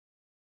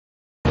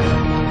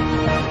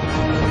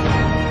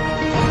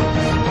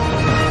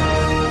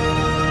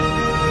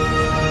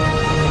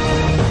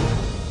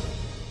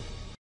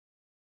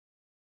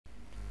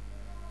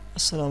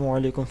Assalamu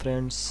Alikum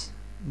friends,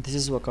 this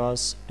is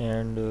Wakas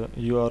and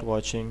you are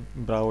watching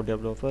Bravo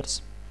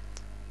Developers.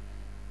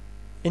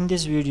 In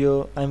this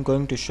video I am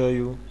going to show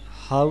you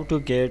how to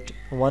get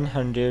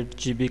 100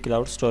 GB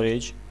cloud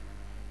storage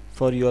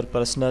for your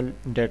personal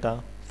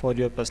data, for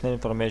your personal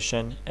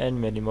information and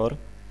many more.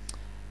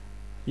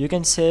 You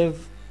can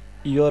save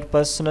your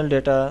personal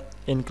data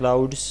in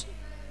clouds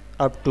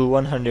up to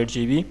 100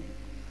 GB.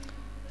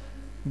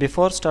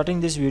 Before starting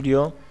this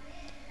video,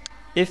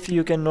 if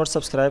you cannot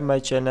subscribe my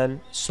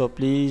channel, so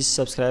please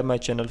subscribe my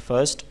channel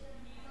first.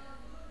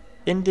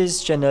 In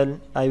this channel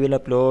I will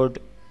upload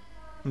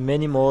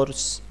many more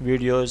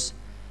videos.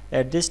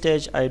 At this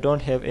stage I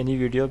don't have any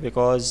video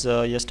because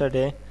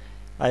yesterday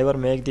I will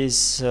make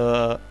this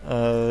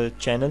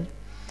channel,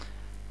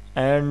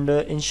 and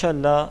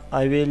inshallah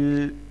I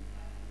will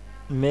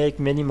make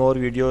many more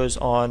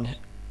videos on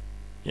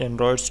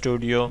Android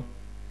Studio,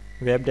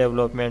 web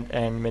development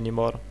and many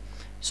more.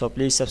 So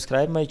please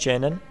subscribe my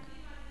channel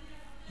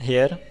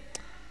here.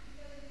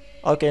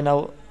 Okay,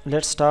 now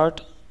let's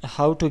start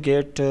how to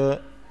get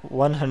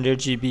 100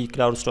 GB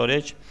cloud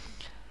storage.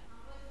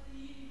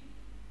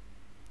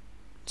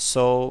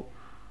 So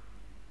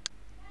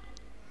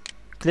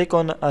click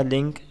on a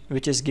link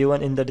which is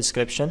given in the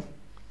description.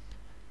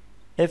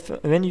 If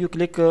when you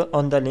click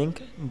on the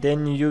link,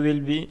 then you will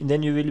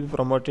be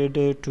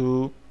promoted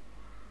to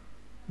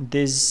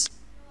this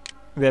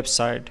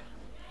website.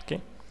 Okay,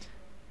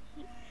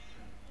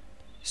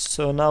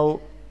 so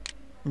now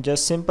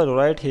just simple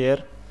write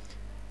here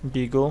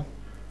Degoo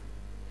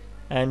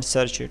and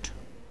search it.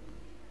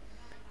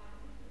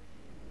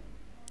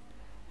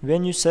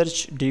 When you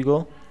search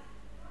Degoo,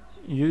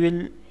 you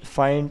will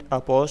find a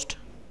post.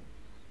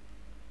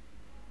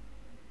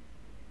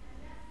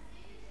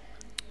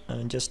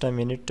 Just a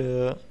minute.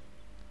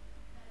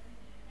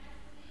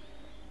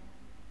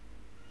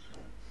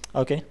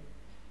 Okay,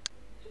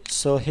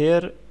 so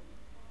here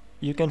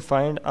you can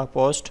find a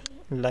post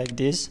like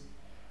this: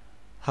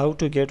 how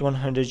to get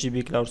 100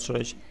 GB cloud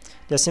storage.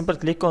 Just simple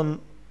click on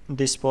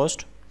this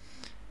post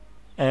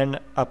and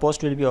a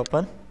post will be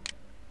open.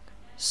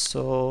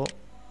 So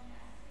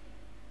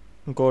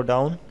go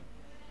down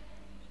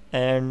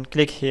and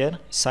click here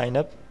sign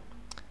up.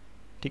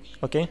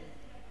 Okay,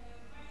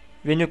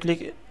 when you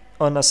click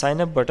on a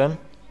sign up button,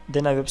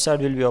 then a website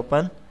will be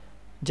open.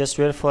 Just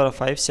wait for a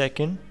 5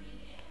 second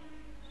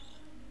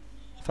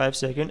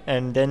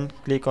and then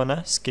click on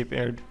a skip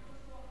ad.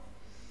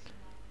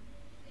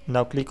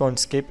 Now click on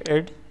skip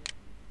ad.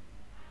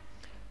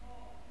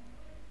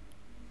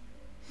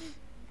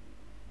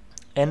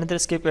 Another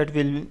skip ad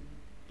will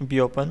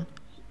be open.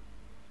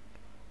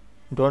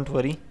 Don't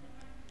worry,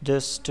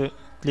 just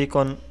click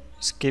on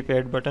skip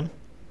ad button.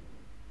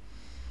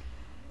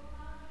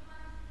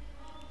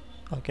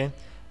 Okay,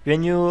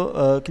 when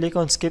you click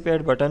on skip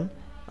ad button,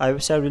 a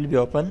website will be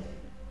open.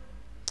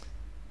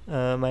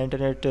 My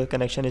internet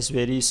connection is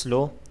very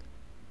slow.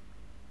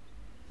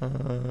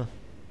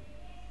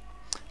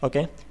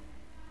 Okay,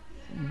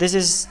 this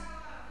is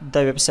the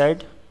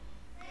website,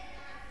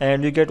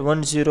 and you get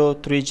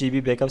 103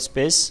 GB backup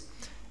space,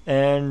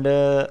 and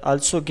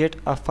also get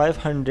a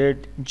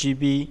 500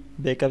 GB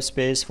backup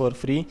space for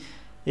free.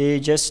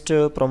 Just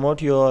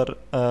promote your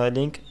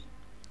link.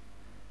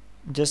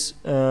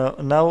 Just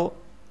now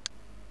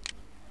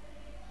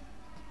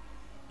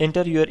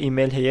enter your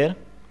email here.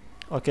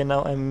 Okay,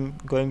 now I'm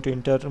going to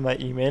enter my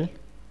email.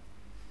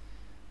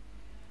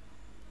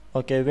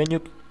 Okay, when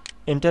you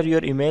enter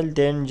your email,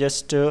 then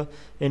just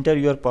enter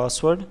your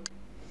password.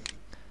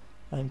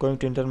 I'm going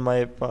to enter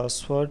my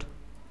password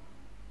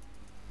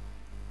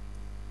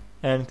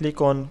and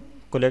click on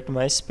collect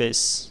my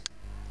space.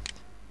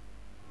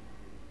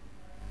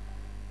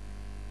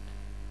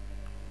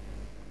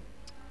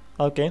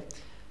 Okay,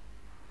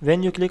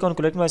 when you click on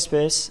collect my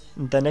space,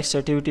 the next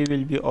activity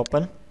will be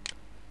open.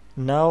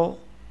 Now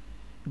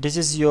this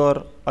is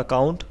your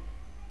account.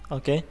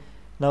 Okay,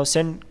 now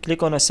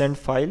click on a send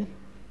file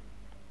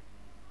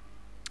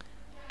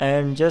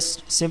and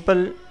just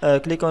simple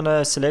click on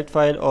a select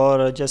file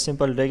or just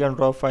simple drag and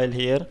drop file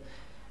here.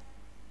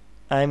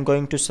 I am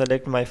going to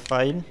select my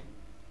file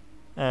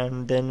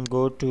and then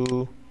go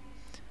to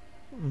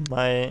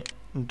my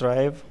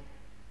drive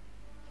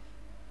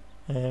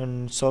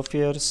and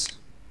softwares,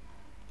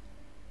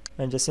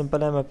 and just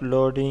simple I'm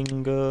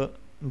uploading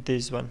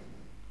this one.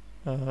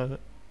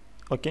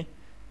 Okay,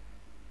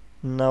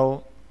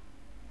 now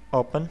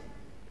open,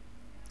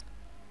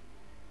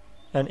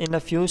 and in a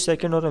few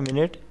seconds or a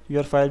minute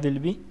your file will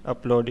be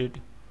uploaded.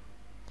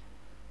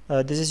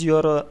 This is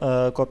your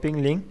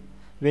copying link.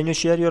 When you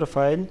share your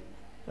file,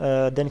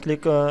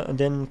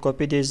 then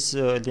copy this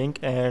link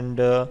and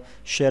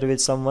share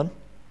with someone.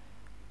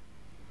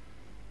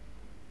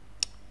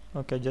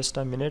 Okay, just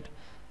a minute.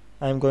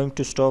 I am going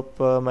to stop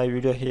my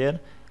video here,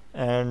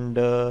 and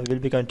will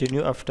be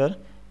continue after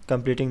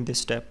completing this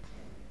step.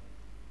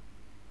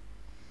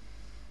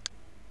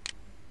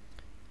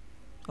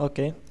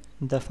 Okay,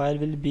 the file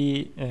will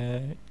be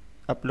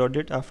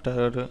uploaded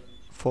after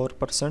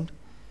 4%.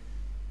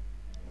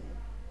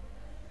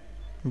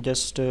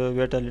 Just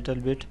wait a little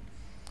bit.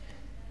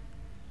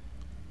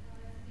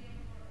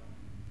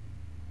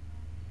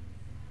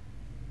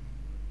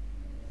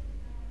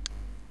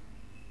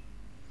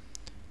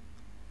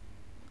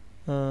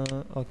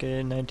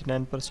 okay,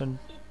 99%,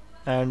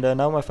 and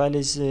now my file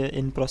is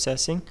in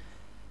processing.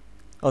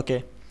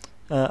 Okay,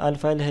 our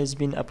file has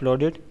been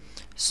uploaded.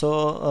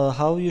 So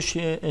how you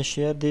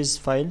share this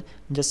file?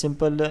 Just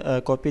simple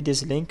copy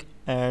this link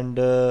and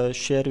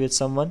share with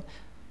someone.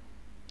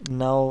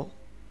 Now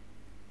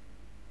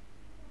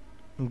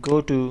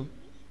go to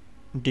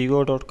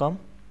degoo.com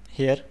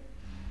here.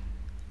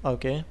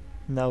 Okay,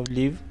 now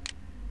leave.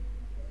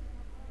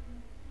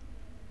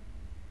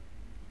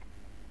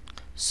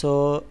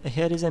 So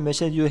here is a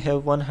message: you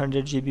have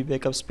 100 GB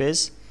backup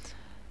space,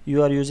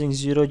 you are using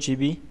 0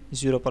 GB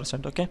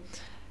 0%. Okay,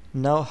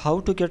 now how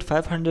to get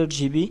 500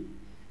 GB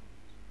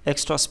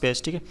extra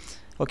space?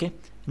 Okay,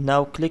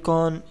 now click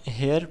on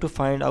here to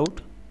find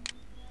out.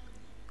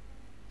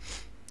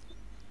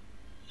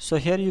 So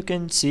here you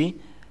can see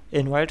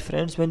invite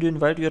friends. When you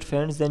invite your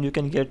friends, then you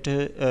can get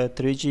 3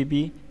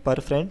 GB per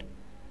friend,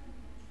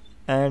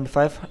 and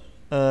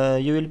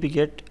you will be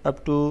get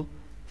up to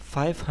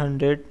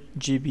 500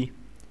 GB.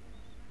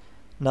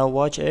 Now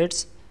watch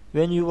ads.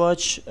 When you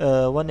watch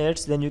one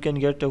ads, then you can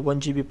get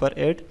 1 GB per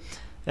ad,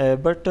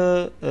 but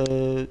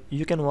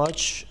you can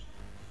watch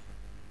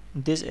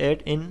this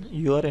ad in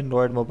your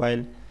Android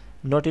mobile,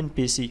 not in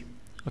PC.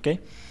 Okay,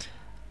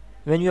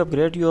 when you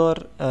upgrade your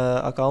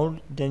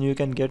account, then you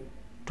can get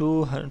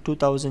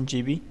 2000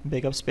 GB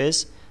backup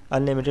space,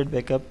 unlimited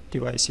backup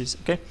devices.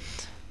 Okay,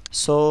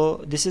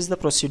 so this is the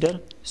procedure.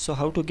 So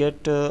how to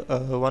get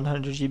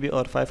 100 GB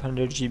or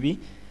 500 GB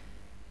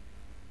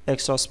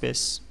extra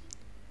space.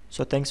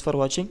 So thanks for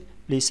watching.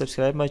 Please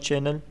subscribe my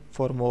channel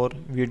for more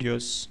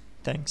videos.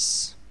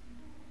 Thanks.